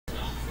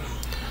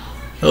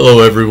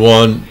Hello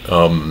everyone,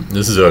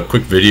 this is a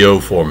quick video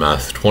for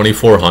Math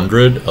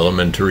 2400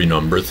 Elementary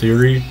Number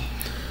Theory.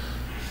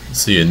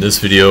 See, in this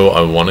video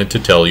I wanted to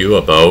tell you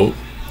about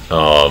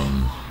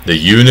the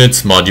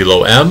units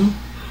modulo m.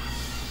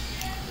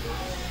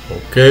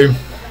 Okay,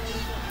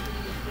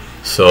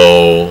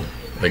 so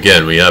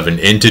again we have an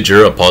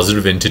integer, a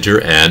positive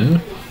integer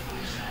n,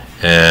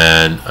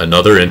 and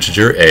another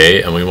integer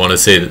a, and we want to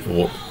say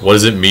what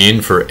does it mean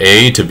for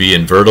a to be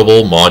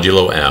invertible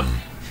modulo m.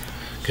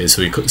 Okay,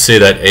 so we could say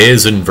that a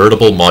is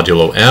invertible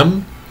modulo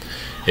m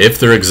if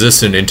there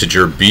exists an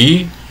integer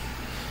b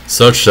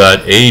such that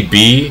ab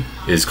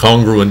is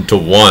congruent to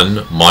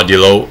 1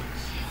 modulo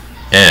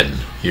n.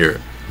 Here,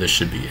 this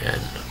should be n.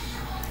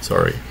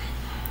 Sorry.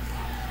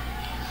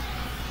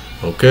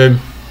 Okay.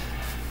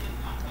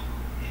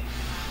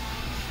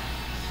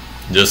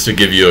 Just to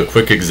give you a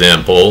quick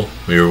example,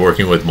 we were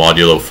working with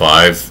modulo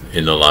 5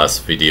 in the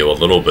last video a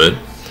little bit.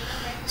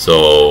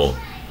 So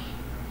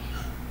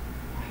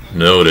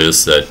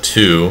notice that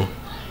 2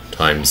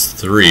 times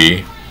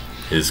 3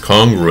 is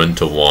congruent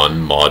to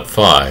 1 mod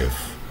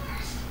 5.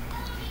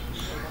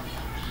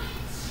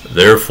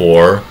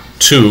 Therefore,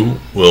 2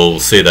 will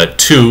say that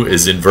 2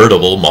 is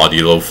invertible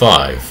modulo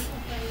 5.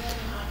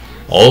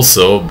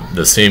 Also,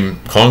 the same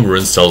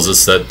congruence tells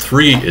us that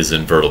 3 is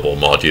invertible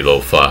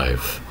modulo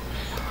 5.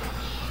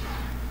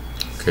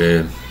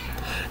 Okay,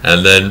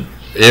 and then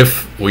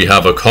if we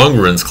have a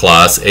congruence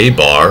class A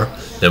bar,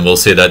 then we'll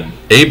say that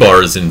A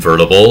bar is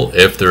invertible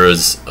if there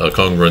is a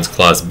congruence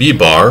class B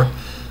bar,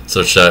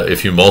 such that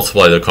if you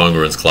multiply the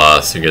congruence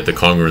class, you get the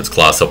congruence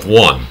class of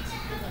 1.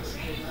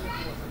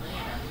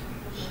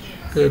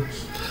 Okay.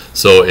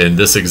 So in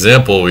this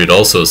example, we'd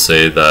also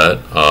say that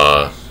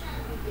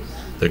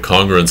the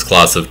congruence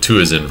class of 2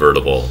 is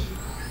invertible.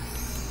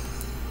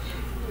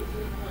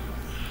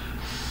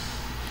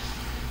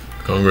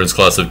 Congruence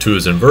class of 2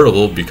 is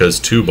invertible because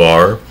 2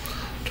 bar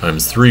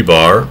times 3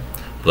 bar,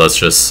 that's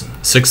just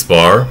 6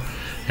 bar,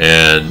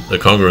 and the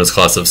congruence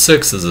class of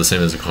 6 is the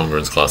same as the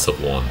congruence class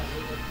of 1.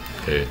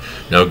 Okay.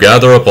 Now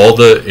gather up all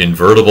the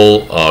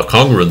invertible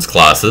congruence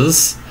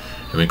classes,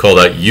 and we call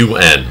that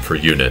UN for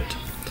unit.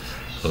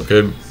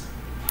 Okay.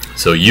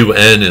 So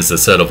UN is the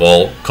set of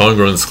all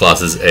congruence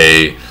classes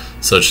A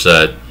such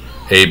that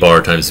A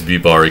bar times B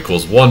bar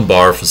equals 1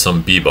 bar for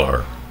some B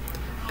bar.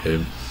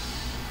 Okay.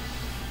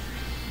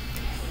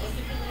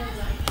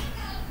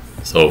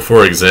 So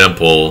for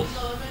example,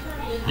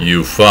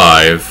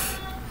 U5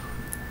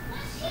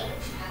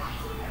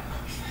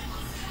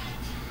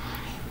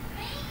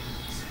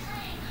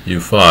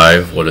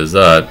 what is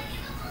that?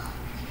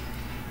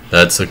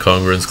 That's a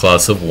congruence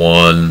class of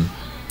 1,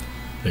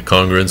 the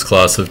congruence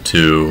class of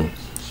 2,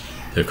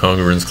 the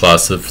congruence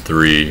class of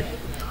 3,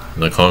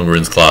 and the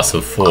congruence class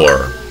of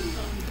 4.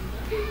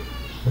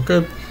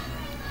 Okay.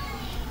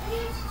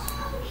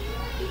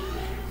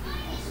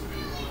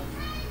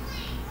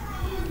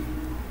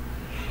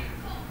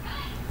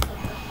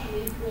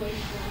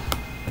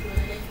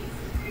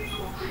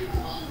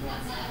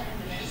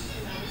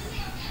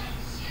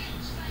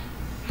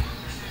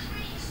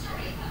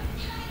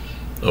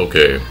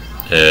 Okay,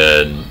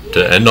 and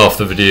to end off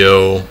the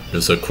video,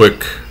 just a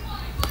quick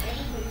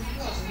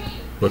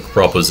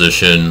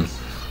proposition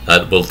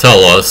that will tell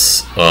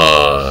us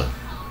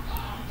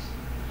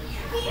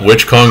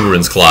which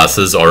congruence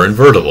classes are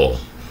invertible.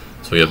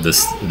 So we have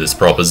this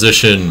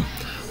proposition.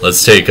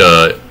 Let's take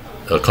a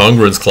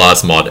congruence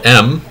class mod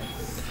m,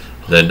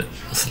 then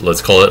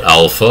let's call it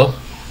alpha.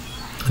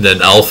 And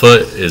then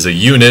alpha is a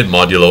unit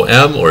modulo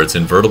m, or it's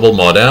invertible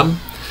mod m,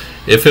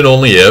 if and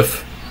only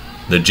if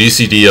the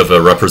GCD of a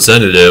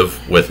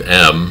representative with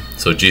m,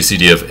 so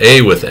GCD of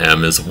A with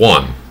m is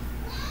 1.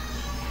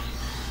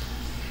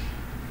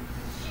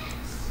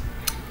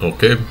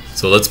 Okay,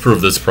 so let's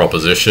prove this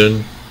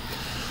proposition.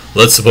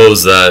 Let's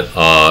suppose that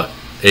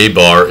A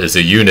bar is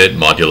a unit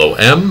modulo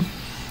m,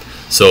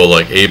 so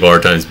like A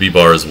bar times B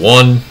bar is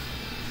 1.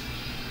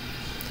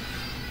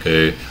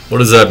 Okay, what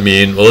does that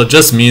mean? Well, it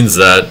just means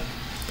that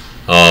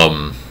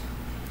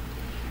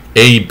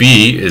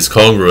AB is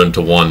congruent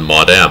to 1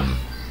 mod m.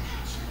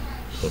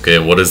 Okay,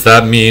 and what does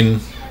that mean?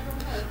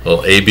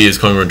 Well, AB is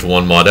congruent to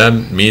 1 mod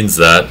m means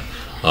that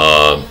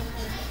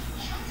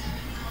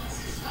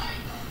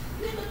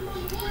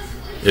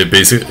it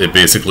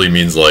basically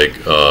means like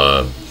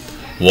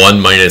 1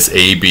 minus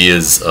AB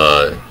is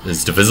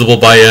divisible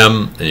by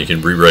m, and you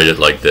can rewrite it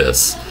like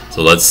this.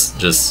 So let's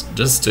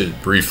just to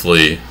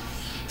briefly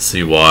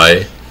see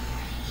why.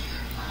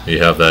 We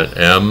have that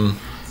m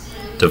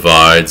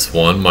divides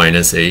 1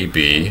 minus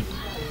AB,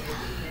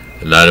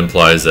 and that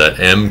implies that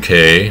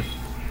mk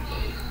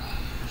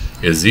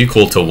is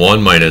equal to 1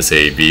 minus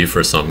AB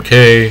for some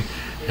k,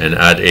 and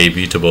add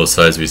AB to both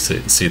sides, we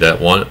see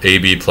that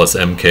AB plus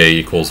mk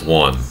equals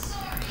 1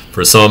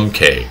 for some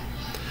k.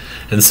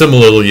 And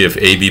similarly, if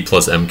AB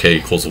plus mk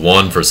equals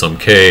 1 for some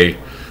k,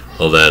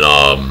 well then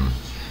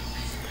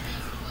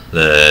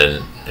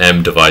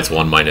m divides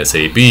 1 minus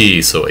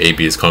AB, so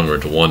AB is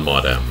congruent to 1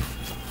 mod m.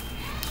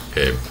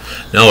 Okay.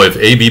 Now if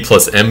AB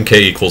plus mk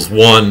equals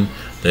 1,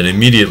 then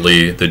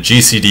immediately the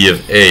GCD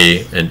of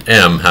A and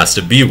M has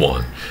to be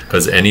 1,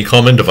 because any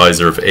common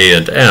divisor of A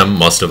and M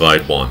must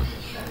divide 1.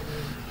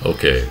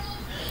 Okay.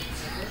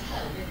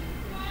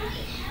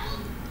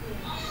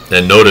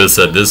 And notice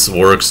that this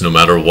works no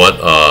matter what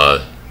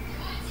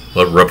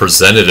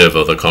representative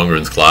of the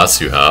congruence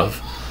class you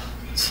have.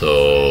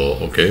 So,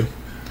 okay.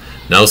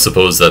 Now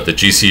suppose that the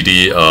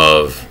GCD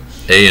of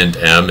A and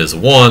M is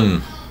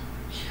 1,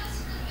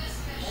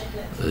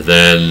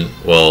 then,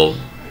 well,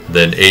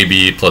 then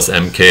AB plus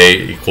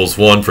MK equals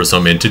 1 for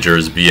some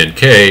integers B and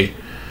K.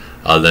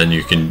 Then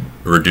you can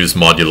reduce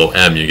modulo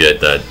M, you get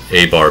that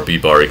A bar B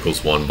bar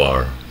equals 1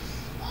 bar.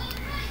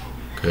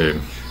 Okay.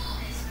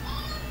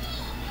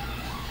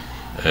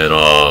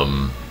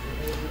 And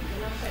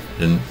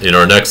in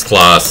our next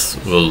class,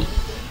 we'll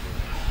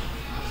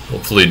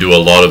hopefully do a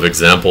lot of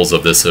examples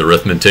of this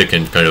arithmetic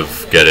and kind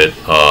of get it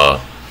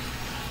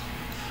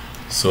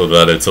so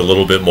that it's a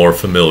little bit more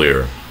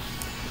familiar.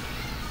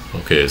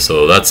 Okay,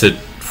 so that's it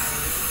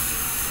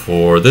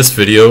for this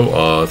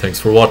video. Thanks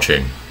for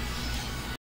watching.